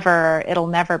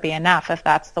never be enough if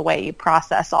that's the way you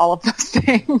process all of those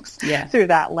things through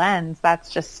that lens. That's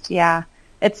just,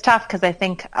 it's tough, because I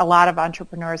think a lot of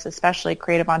entrepreneurs, especially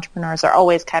creative entrepreneurs, are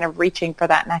always kind of reaching for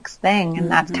that next thing.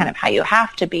 And that's kind of how you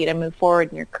have to be to move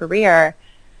forward in your career.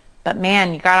 But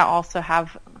man, you got to also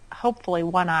have hopefully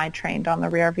one eye trained on the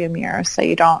rearview mirror, so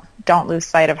you don't lose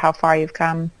sight of how far you've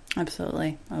come.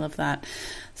 Absolutely. I love that.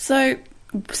 So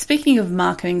speaking of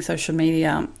marketing social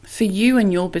media, for you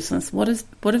and your business, what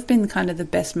have been kind of the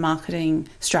best marketing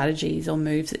strategies or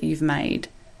moves that you've made?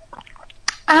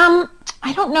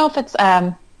 I don't know if it's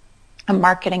a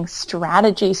marketing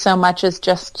strategy so much as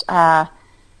just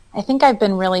I think I've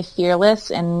been really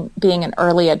fearless in being an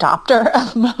early adopter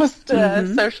of most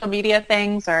social media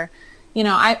things. Or,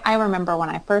 I remember when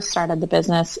I first started the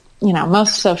business,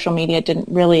 most social media didn't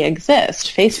really exist.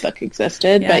 Facebook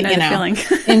existed, but,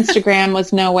 Instagram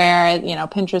was nowhere,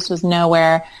 Pinterest was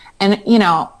nowhere. And,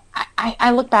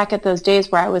 I look back at those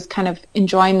days where I was kind of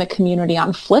enjoying the community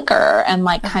on Flickr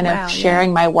and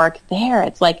sharing my work there.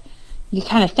 It's like, you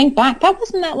kind of think back, that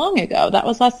wasn't that long ago. That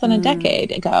was less than a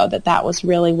decade ago that was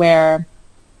really where,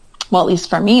 well, at least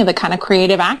for me, the kind of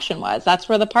creative action was. That's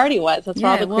where the party was. That's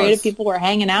where all the creative people were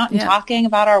hanging out and talking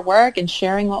about our work and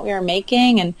sharing what we were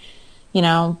making. And,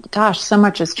 gosh, so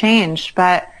much has changed.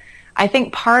 But I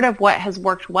think part of what has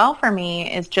worked well for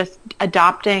me is just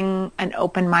adopting an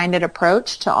open-minded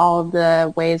approach to all of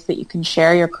the ways that you can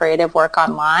share your creative work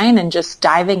online and just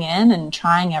diving in and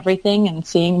trying everything and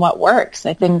seeing what works.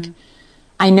 I think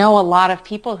I know a lot of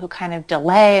people who kind of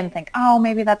delay and think, oh,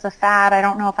 maybe that's a fad. I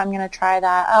don't know if I'm going to try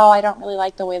that. Oh, I don't really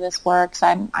like the way this works.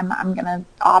 I'm going to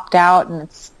opt out. And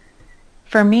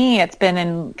for me, it's been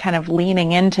in kind of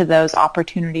leaning into those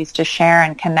opportunities to share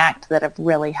and connect that have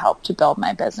really helped to build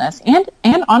my business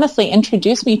and honestly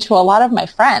introduce me to a lot of my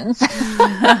friends.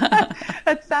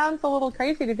 It sounds a little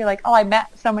crazy to be like, oh, I met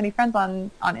so many friends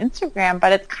on Instagram,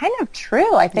 but it's kind of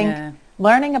true. I think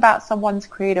learning about someone's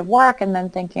creative work and then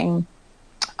thinking,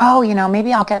 oh,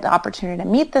 maybe I'll get the opportunity to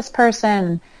meet this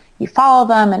person. You follow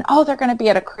them and, oh, they're going to be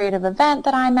at a creative event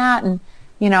that I'm at. And,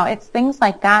 it's things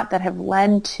like that have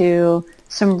led to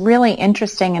some really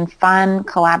interesting and fun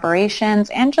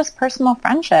collaborations and just personal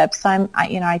friendships. So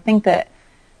I think that,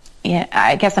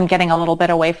 I guess I'm getting a little bit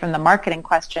away from the marketing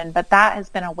question, but that has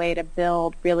been a way to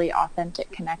build really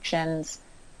authentic connections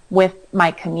with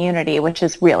my community, which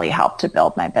has really helped to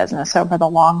build my business over the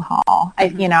long haul.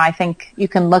 I think you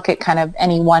can look at kind of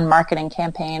any one marketing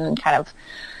campaign and kind of,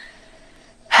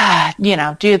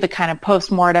 do the kind of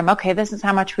postmortem. Okay, this is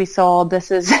how much we sold.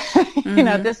 This is,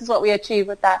 this is what we achieved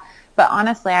with that. But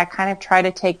honestly, I kind of try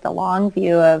to take the long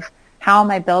view of how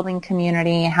am I building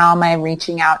community? How am I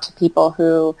reaching out to people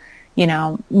who,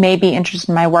 may be interested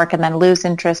in my work and then lose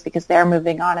interest because they're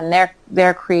moving on in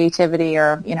their creativity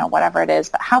or, whatever it is.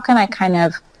 But how can I kind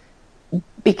of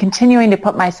be continuing to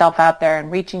put myself out there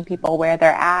and reaching people where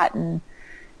they're at? And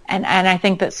I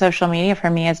think that social media for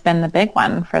me has been the big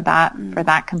one for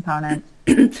that component.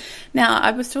 Now,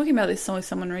 I was talking about this with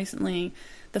someone recently,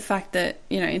 the fact that,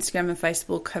 Instagram and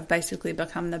Facebook have basically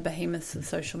become the behemoths of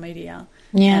social media.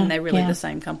 And they're really the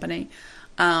same company.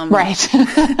 Right.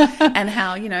 And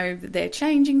how, they're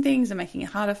changing things and making it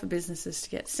harder for businesses to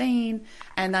get seen.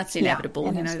 And that's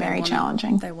inevitable. It's very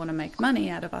challenging. They want to make money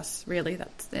out of us, really.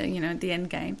 That's, the end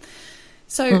game.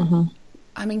 So,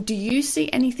 do you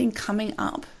see anything coming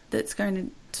up that's going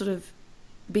to sort of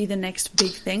be the next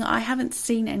big thing? I haven't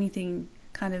seen anything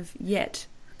kind of yet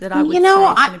that I would say is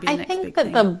going to be the next big thing. I think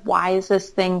that the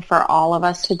wisest thing for all of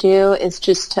us to do is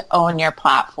just to own your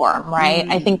platform, right?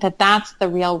 I think that that's the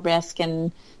real risk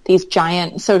in these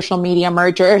giant social media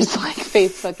mergers like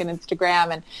Facebook and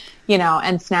Instagram and,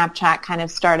 and Snapchat kind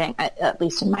of starting, at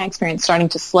least in my experience, starting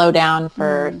to slow down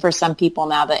for some people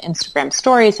now that Instagram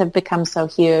stories have become so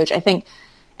huge. I think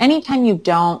anytime you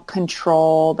don't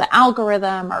control the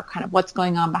algorithm or kind of what's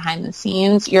going on behind the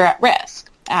scenes, you're at risk.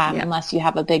 Unless you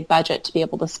have a big budget to be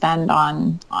able to spend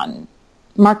on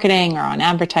marketing or on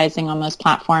advertising on those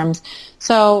platforms.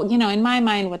 So, in my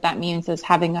mind, what that means is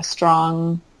having a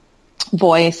strong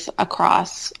voice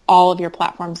across all of your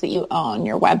platforms that you own,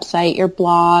 your website, your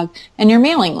blog, and your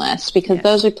mailing list, because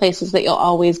those are places that you'll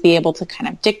always be able to kind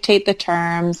of dictate the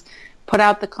terms, put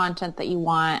out the content that you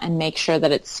want, and make sure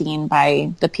that it's seen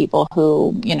by the people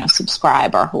who,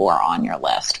 subscribe or who are on your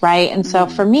list, right? And so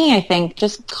for me, I think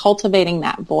just cultivating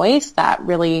that voice, that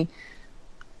really,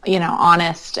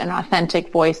 honest and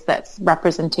authentic voice that's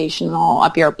representational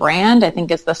of your brand, I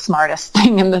think is the smartest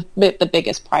thing and the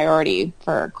biggest priority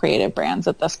for creative brands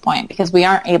at this point, because we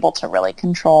aren't able to really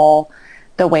control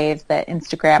the ways that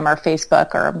Instagram or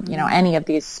Facebook or, any of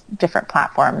these different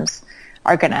platforms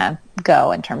are going to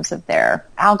go in terms of their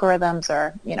algorithms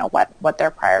or, what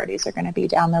their priorities are going to be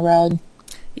down the road.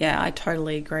 Yeah, I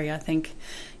totally agree. I think,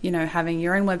 having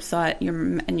your own website, your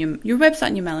website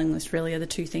and your mailing list really are the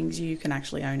two things you can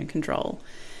actually own and control.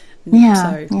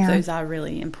 Those are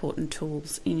really important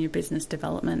tools in your business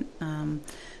development.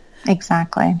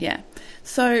 Exactly. Yeah.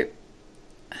 So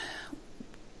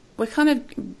we're kind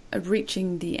of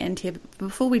reaching the end here. But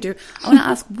before we do, I want to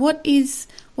ask, what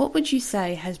would you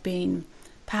say has been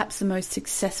perhaps the most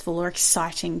successful or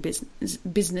exciting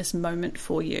business moment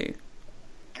for you?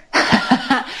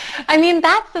 I mean,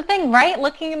 that's the thing, right?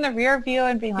 Looking in the rear view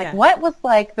and being like, what was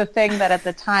like the thing that at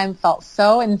the time felt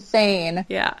so insane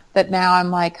that now I'm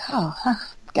like,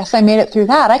 guess I made it through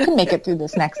that. I can make it through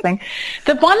this next thing.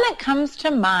 The one that comes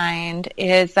to mind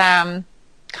is, the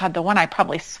one I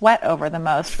probably sweat over the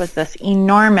most was this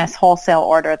enormous wholesale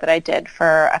order that I did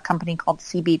for a company called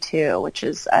CB2, which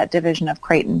is a division of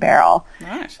Crate and Barrel.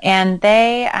 Right. And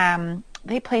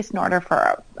they placed an order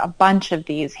for a bunch of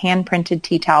these hand-printed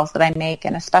tea towels that I make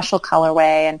in a special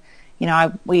colorway.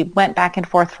 And, we went back and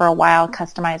forth for a while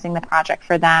customizing the project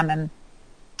for them. And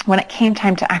when it came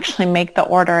time to actually make the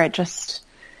order, it just...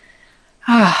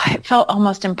 it felt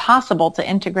almost impossible to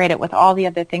integrate it with all the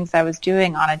other things I was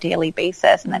doing on a daily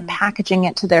basis, and then packaging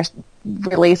it to their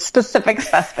really specific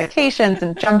specifications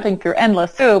and jumping through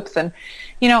endless hoops. And,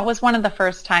 it was one of the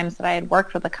first times that I had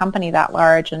worked with a company that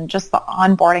large, and just the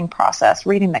onboarding process,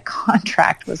 reading the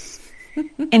contract was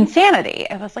insanity.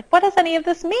 I was like, what does any of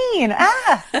this mean?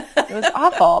 It was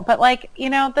awful. But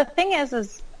the thing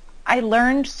is I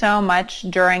learned so much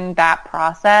during that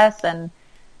process, and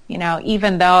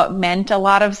even though it meant a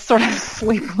lot of sort of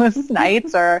sleepless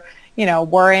nights or,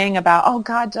 worrying about, oh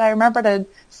God, did I remember to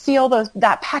seal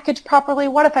that package properly?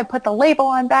 What if I put the label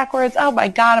on backwards? Oh my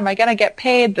God, am I going to get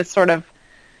paid? This sort of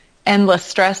endless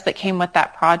stress that came with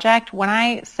that project. When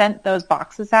I sent those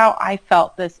boxes out, I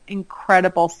felt this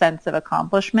incredible sense of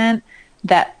accomplishment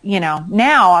that,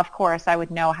 now, of course, I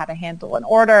would know how to handle an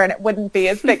order and it wouldn't be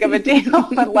as big of a deal.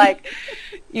 But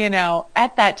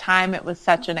at that time, it was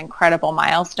such an incredible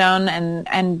milestone.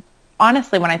 And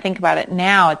honestly, when I think about it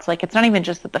now, it's like, it's not even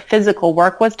just that the physical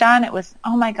work was done. It was,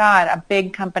 oh my God, a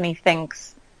big company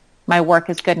thinks my work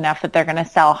is good enough that they're going to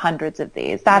sell hundreds of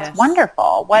these. That's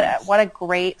wonderful. What a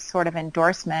great sort of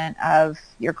endorsement of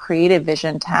your creative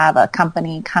vision to have a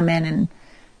company come in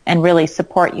and really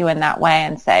support you in that way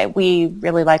and say, we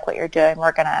really like what you're doing.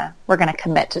 We're gonna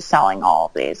commit to selling all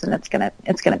of these, and it's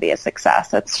gonna be a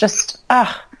success. It's just,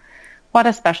 what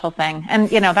a special thing. And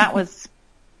that was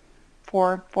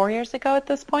 4 years ago at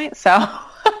this point. So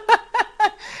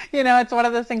it's one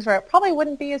of those things where it probably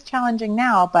wouldn't be as challenging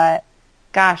now, but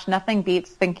gosh, nothing beats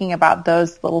thinking about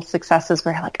those little successes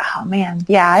where you're like, oh man,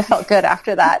 yeah, I felt good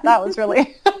after that. That was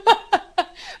really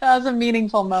that was a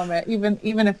meaningful moment, even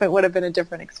if it would have been a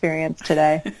different experience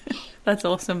today. That's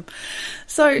awesome.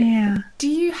 So do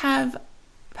you have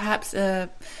perhaps a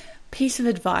piece of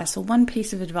advice or one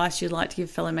piece of advice you'd like to give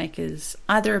fellow makers,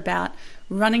 either about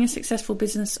running a successful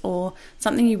business or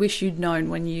something you wish you'd known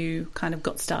when you kind of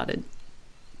got started?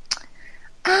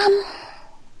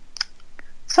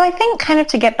 So I think kind of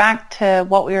to get back to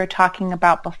what we were talking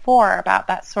about before, about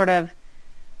that sort of,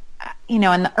 in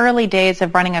the early days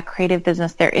of running a creative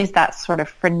business, there is that sort of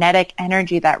frenetic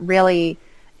energy that really,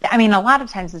 a lot of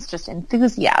times it's just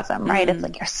enthusiasm, right? It's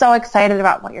like you're so excited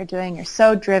about what you're doing. You're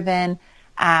so driven.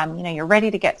 You're ready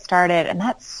to get started. And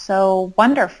that's so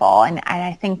wonderful. And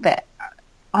I think that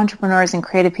entrepreneurs and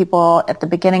creative people at the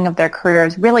beginning of their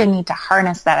careers really need to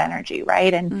harness that energy,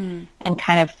 right? And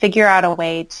kind of figure out a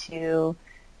way to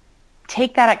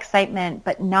take that excitement,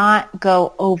 but not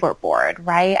go overboard,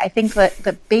 right? I think that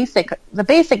the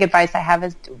basic advice I have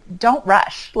is don't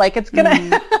rush. Like it's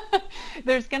gonna,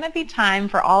 there's gonna be time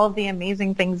for all of the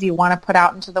amazing things you want to put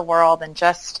out into the world, and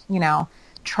just,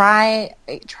 try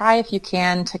if you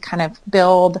can to kind of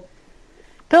build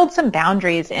some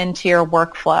boundaries into your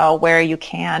workflow where you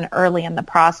can early in the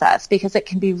process, because it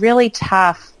can be really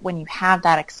tough when you have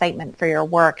that excitement for your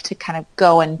work to kind of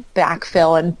go and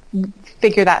backfill and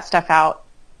figure that stuff out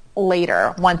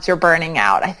later once you're burning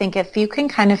out. I think if you can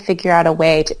kind of figure out a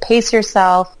way to pace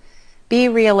yourself, be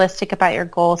realistic about your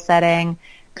goal setting,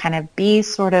 kind of be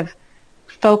sort of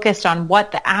focused on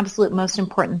what the absolute most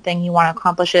important thing you want to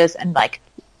accomplish is, and like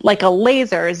a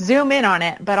laser, zoom in on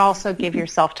it, but also give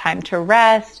yourself time to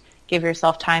rest, give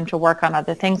yourself time to work on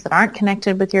other things that aren't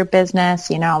connected with your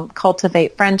business,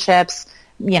 cultivate friendships,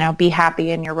 be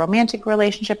happy in your romantic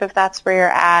relationship if that's where you're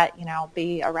at,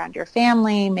 be around your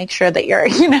family, make sure that you're,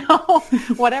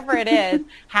 whatever it is,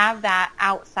 have that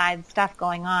outside stuff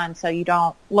going on so you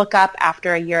don't look up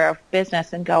after a year of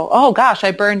business and go, oh gosh, I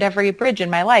burned every bridge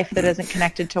in my life that isn't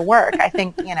connected to work. I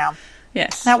think,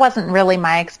 yes, that wasn't really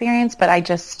my experience, but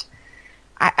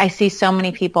I see so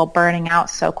many people burning out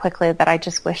so quickly that I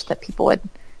just wish that people would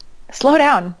slow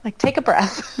down, like take a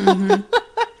breath. Mm-hmm.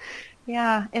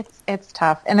 Yeah, it's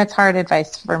tough, and it's hard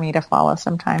advice for me to follow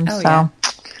sometimes.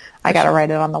 I got to write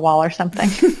it on the wall or something.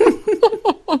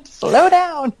 Slow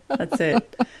down. That's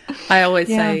it. I always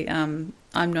say,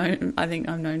 I think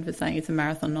I'm known for saying it's a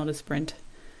marathon, not a sprint.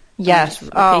 Yes. Just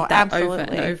repeat that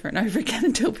absolutely. over and over again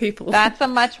until people... That's a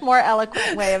much more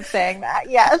eloquent way of saying that.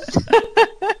 Yes.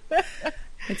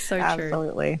 It's so true.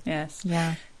 Absolutely. Yes.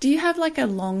 Yeah. Do you have like a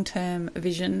long-term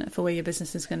vision for where your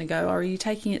business is going to go, or are you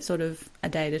taking it sort of a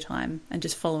day at a time and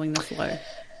just following the flow?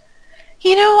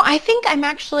 I think I'm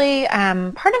actually,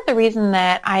 part of the reason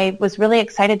that I was really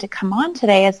excited to come on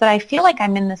today is that I feel like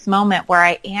I'm in this moment where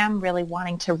I am really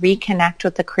wanting to reconnect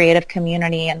with the creative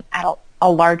community and at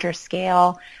a larger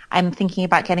scale. I'm thinking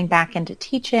about getting back into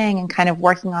teaching and kind of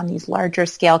working on these larger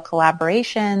scale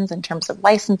collaborations in terms of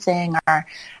licensing or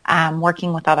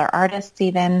working with other artists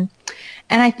even.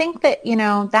 And I think that,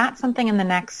 that's something in the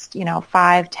next,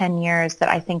 5-10 years that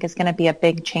I think is going to be a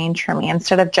big change for me.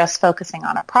 Instead of just focusing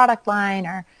on a product line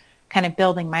or kind of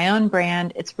building my own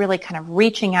brand, it's really kind of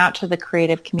reaching out to the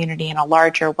creative community in a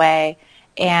larger way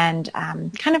and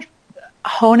kind of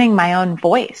honing my own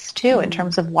voice too in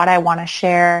terms of what I want to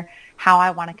share, how I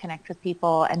want to connect with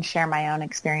people and share my own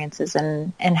experiences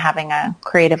in having a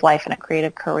creative life and a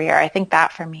creative career. I think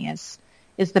that for me is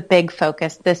the big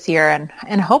focus this year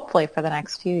and hopefully for the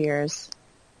next few years.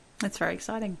 That's very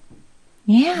exciting.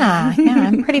 Yeah,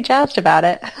 I'm pretty jazzed about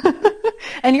it.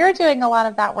 And you're doing a lot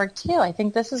of that work too. I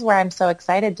think this is where I'm so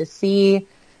excited to see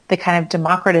the kind of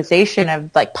democratization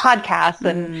of like podcasts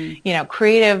and,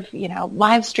 creative,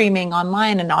 live streaming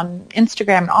online and on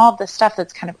Instagram and all of this stuff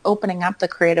that's kind of opening up the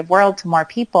creative world to more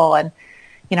people. And,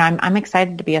 I'm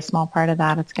excited to be a small part of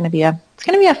that. It's going to be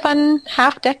a fun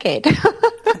half decade.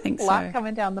 I think so. A lot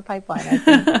coming down the pipeline, I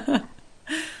think.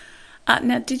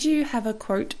 Now, did you have a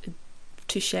quote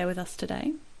to share with us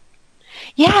today?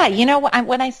 Yeah.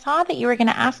 When I saw that you were going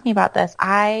to ask me about this,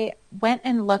 I went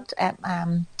and looked at,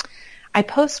 I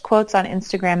post quotes on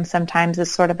Instagram sometimes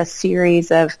as sort of a series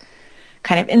of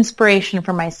kind of inspiration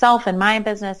for myself and my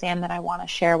business and that I want to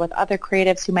share with other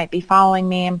creatives who might be following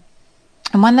me.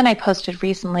 And one that I posted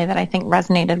recently that I think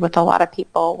resonated with a lot of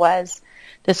people was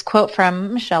this quote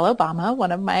from Michelle Obama,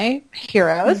 one of my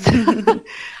heroes.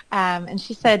 And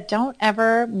she said, "Don't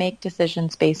ever make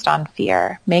decisions based on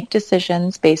fear. Make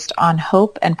decisions based on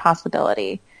hope and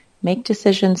possibility. Make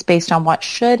decisions based on what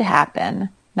should happen,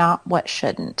 not what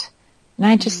shouldn't." And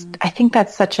I think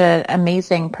that's such an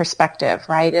amazing perspective,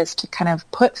 right, is to kind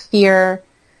of put fear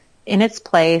in its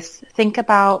place, think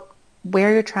about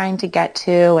where you're trying to get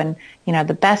to and,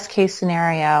 the best case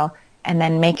scenario, and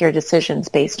then make your decisions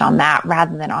based on that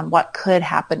rather than on what could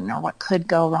happen or what could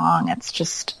go wrong. It's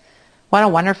just, what a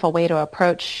wonderful way to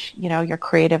approach, your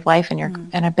creative life and your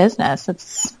and a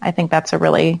business. I think that's a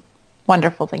really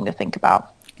wonderful thing to think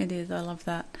about. It is. I love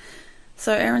that.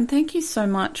 So, Erin, thank you so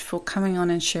much for coming on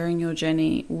and sharing your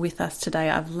journey with us today.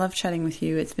 I've loved chatting with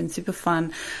you. It's been super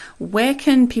fun. Where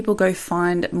can people go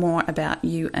find more about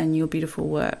you and your beautiful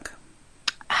work?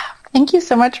 Thank you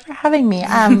so much for having me.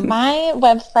 My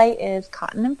website is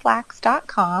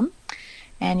cottonandflax.com,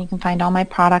 and you can find all my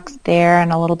products there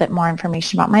and a little bit more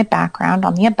information about my background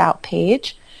on the About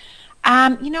page.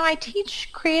 I teach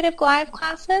creative live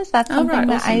classes. That's something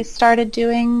that I started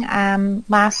doing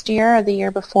last year or the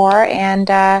year before,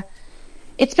 and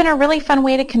it's been a really fun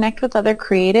way to connect with other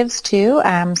creatives too.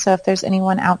 So if there's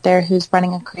anyone out there who's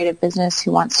running a creative business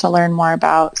who wants to learn more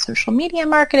about social media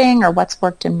marketing or what's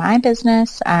worked in my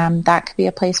business, that could be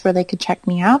a place where they could check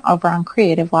me out over on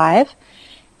Creative Live.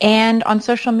 And on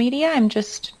social media, I'm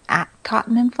just at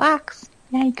Cotton and Flax.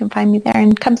 Yeah, you can find me there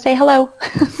and come say hello.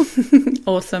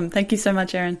 Awesome. Thank you so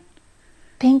much, Erin.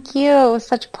 Thank you. It was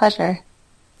such a pleasure.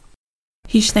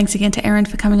 Huge thanks again to Erin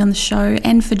for coming on the show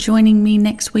and for joining me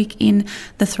next week in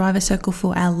the Thriver Circle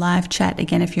for our live chat.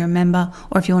 Again, if you're a member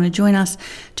or if you want to join us,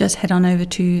 just head on over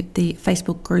to the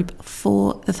Facebook group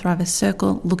for the Thriver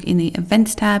Circle, look in the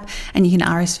events tab, and you can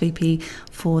RSVP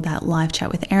for that live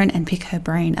chat with Erin and pick her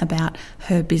brain about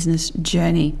her business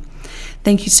journey.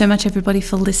 Thank you so much, everybody,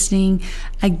 for listening.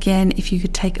 Again, if you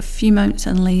could take a few moments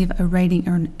and leave a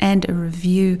rating and a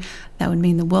review, that would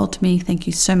mean the world to me. Thank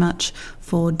you so much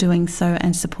for doing so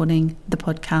and supporting the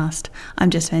podcast. I'm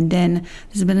Jess Van Den.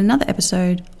 This has been another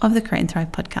episode of the Create and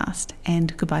Thrive podcast,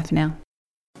 and goodbye for now.